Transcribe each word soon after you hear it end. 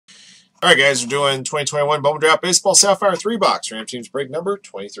All right, guys, we're doing 2021 Bowman Draft Baseball Sapphire 3-box. Ram teams break number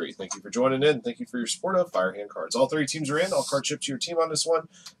 23. Thank you for joining in. Thank you for your support of Firehand Cards. All 3 teams are in. All cards shipped to your team on this one.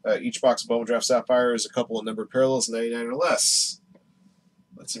 Each box of Bowman Draft Sapphire is a couple of numbered parallels, 99 or less.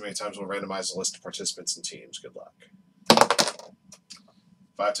 Let's see how many times we'll randomize the list of participants and teams. Good luck.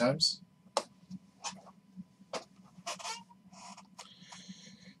 5 times.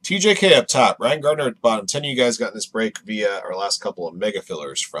 TJK up top, Ryan Gardner at the bottom. 10 of you guys got in this break via our last couple of mega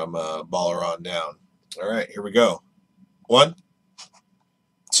fillers from Baller on down. All right, here we go. 1,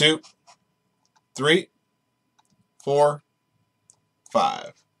 2, 3, 4,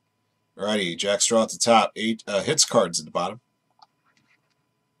 5. All righty, Jack Straw at the top. 8 hits cards at the bottom.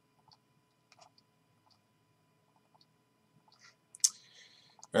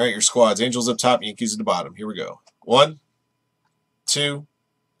 All right, your squads. Angels up top, Yankees at the bottom. Here we go. 1, 2,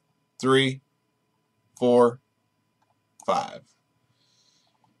 3, 4, 5.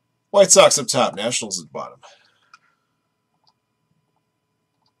 White Sox up top, Nationals at the bottom.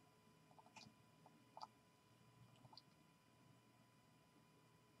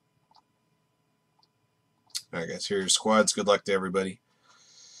 All right, guys, here are your squads. Good luck to everybody.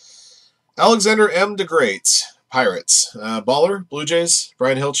 Alexander M. DeGreat, Pirates. Baller, Blue Jays.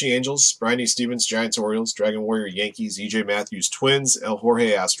 Brian Hilchey, Angels. Brian E. Stevens, Giants, Orioles. Dragon Warrior, Yankees. EJ Matthews, Twins. El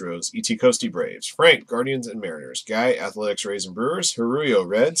Jorge, Astros. E.T. Coastie, Braves. Frank, Guardians and Mariners. Guy, Athletics, Rays and Brewers. Haruyo,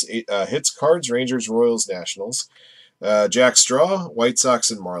 Reds. Hits, Cards, Rangers, Royals, Nationals. Jack Straw, White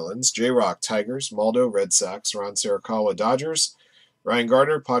Sox and Marlins. J-Rock, Tigers. Maldo, Red Sox. Ron Sarakawa, Dodgers. Ryan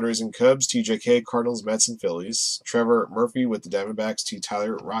Gardner, Padres and Cubs. TJK, Cardinals, Mets, and Phillies. Trevor Murphy with the Diamondbacks. T.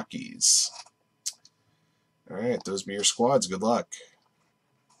 Tyler, Rockies. All right, those be your squads. Good luck.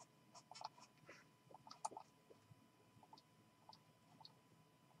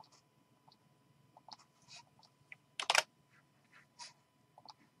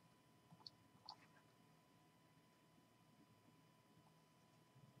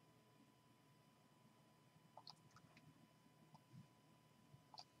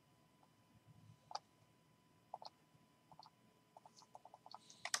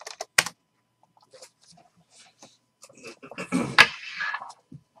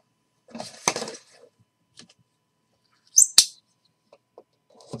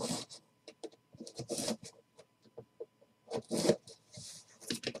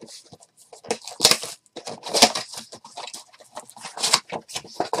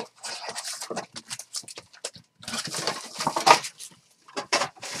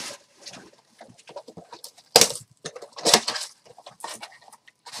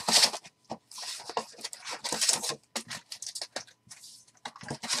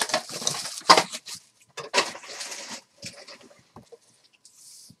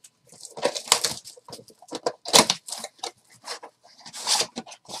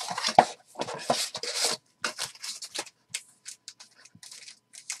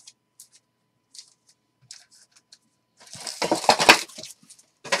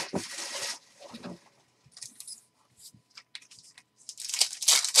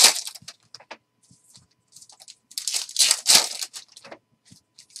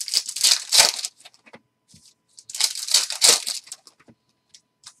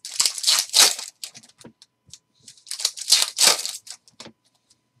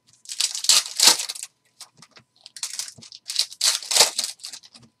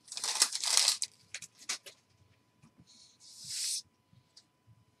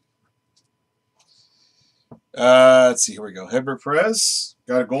 Let's see. Here we go. Hedberg Perez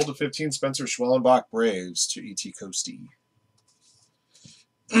got a gold to 15. Spencer Schwellenbach, Braves to E.T. Coastie.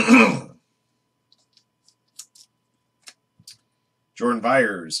 Jordan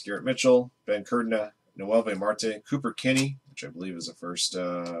Byers, Garrett Mitchell, Ben Curdna, Noelve Marte, Cooper Kinney, which I believe is a first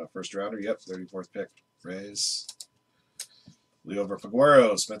rounder. Yep, 34th pick. Rays. Leo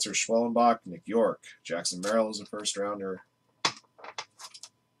Figueroa, Spencer Schwellenbach, Nick York, Jackson Merrill is a first rounder.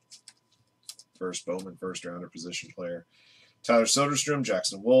 First Bowman, first rounder, position player. Tyler Soderstrom,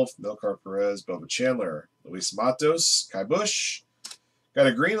 Jackson Wolf, Milcar Perez, Boba Chandler, Luis Matos, Kai Bush. Got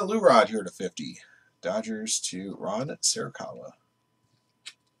a green and Lou Rod here to 50. Dodgers to Ron Sarakawa.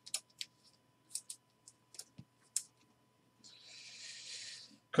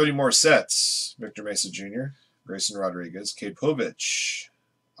 Cody Morissette, Victor Mesa Jr., Grayson Rodriguez, Cade Povich,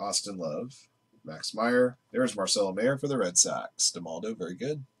 Austin Love, Max Meyer. There's Marcelo Mayer for the Red Sox. DeMaldo, very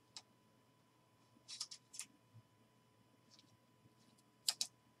good.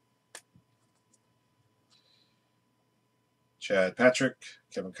 Chad Patrick,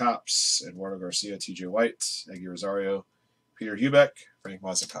 Kevin Kopps, Eduardo Garcia, TJ White, Eggy Rosario, Peter Hubeck, Frank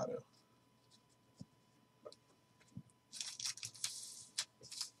Mazzucato.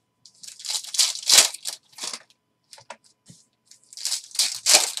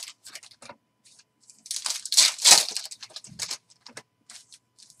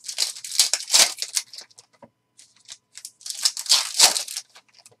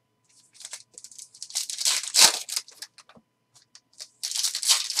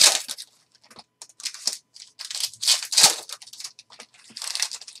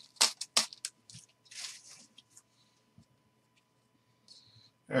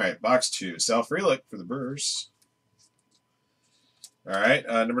 All right, box 2. Sal Frelick for the Brewers. All right,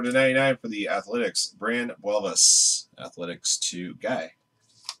 number to 99 for the Athletics, Brand Buelvis. Athletics to Guy.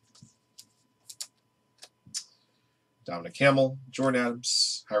 Dominic Hamill, Jordan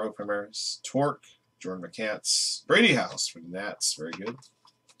Adams, Jairo Primaris, Torque, Jordan McCants, Brady House for the Nats. Very good.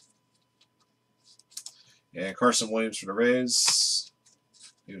 And Carson Williams for the Rays.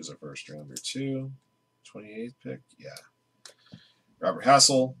 He was a first rounder too. 28th pick. Yeah. Robert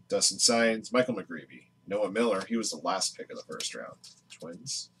Hassel, Dustin Science, Michael McGreevy, Noah Miller. He was the last pick of the first round.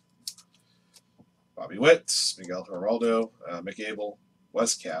 Twins. Bobby Witt, Miguel Geraldo, Mick Abel,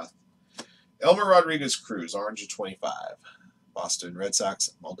 Wes Kath, Elmer Rodriguez Cruz, orange of 25. Boston Red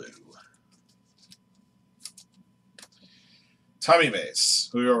Sox, Muldo. Tommy Mace,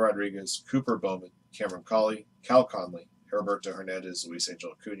 Julio Rodriguez, Cooper Bowman, Cameron Cawley, Cal Conley, Heriberto Hernandez, Luis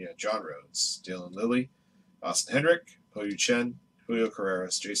Angel Acuna, John Rhodes, Dylan Lilly, Austin Hendrick, Ho-Yu Chen, Julio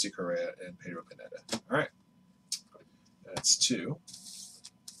Carreras, JC Correa, and Pedro Pineda. All right. That's 2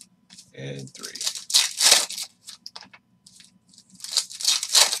 and 3.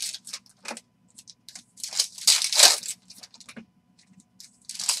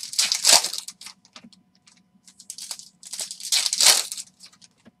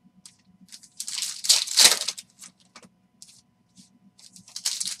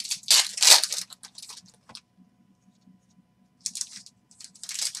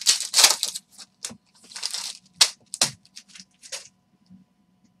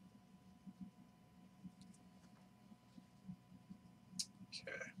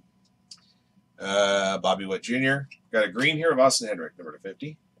 Bobby Witt Jr. Got a green here of Austin Hendrick, number to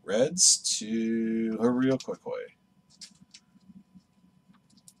 50. Reds to Julio Quickoy.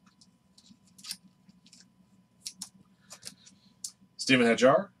 Steven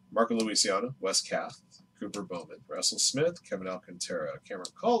Hajar, Marco Luisiano, Wes Kath, Cooper Bowman, Russell Smith, Kevin Alcantara, Cameron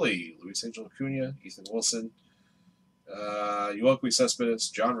Cawley, Luis Angel Acuna, Ethan Wilson, Yoelqui Cespedes,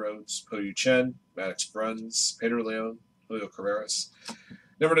 John Rhodes, Ho-Yu Chen, Maddox Bruns, Pedro Leon, Julio Carreras.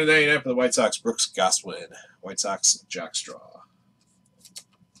 Number to 99 for the White Sox, Brooks Goswin. White Sox, Jack Straw.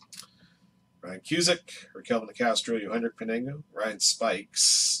 Ryan Cusick, Raquel Nicastro, Yohendrick Pinango, Ryan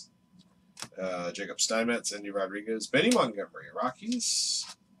Spikes, Jacob Steinmetz, Andy Rodriguez, Benny Montgomery, Rockies.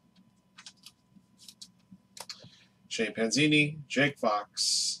 Shane Panzini, Jake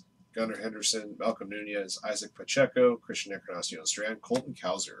Fox, Gunnar Henderson, Malcolm Nunez, Isaac Pacheco, Christian Encarnacion Strand, Colton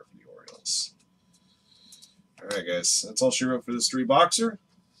Cowser for the Orioles. All right, guys, that's all she wrote for this 3-boxer.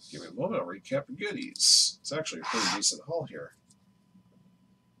 Give me a moment, I'll recap the goodies. It's actually a pretty decent haul here.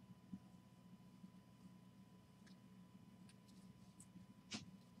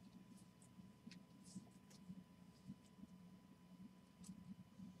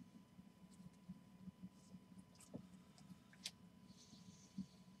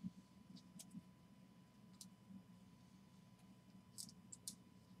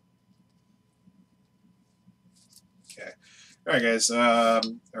 Okay. All right, guys. A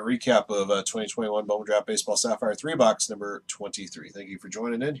recap of 2021 Bowman Draft Baseball Sapphire 3-box number 23. Thank you for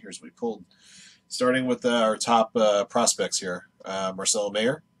joining in. Here's what we pulled. Starting with our top prospects here. Marcelo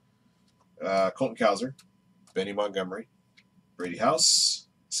Mayer, Colton Cowser, Benny Montgomery, Brady House,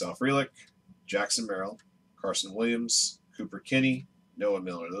 Sal Frelick, Jackson Merrill, Carson Williams, Cooper Kinney, Noah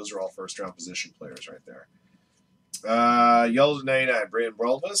Miller. Those are all first-round position players right there. Yellow to 99, Brand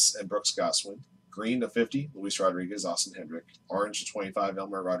Buelvis and Brooks Goswin. Green to 50, Luis Rodriguez, Austin Hendrick. Orange to 25,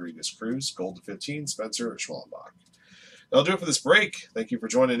 Elmer Rodriguez Cruz. Gold to 15, Spencer Schwallenbach. That'll do it for this break. Thank you for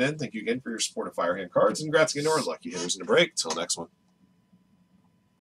joining in. Thank you again for your support of Firehand Cards. And congrats again to our lucky hitters in the break. Till next one.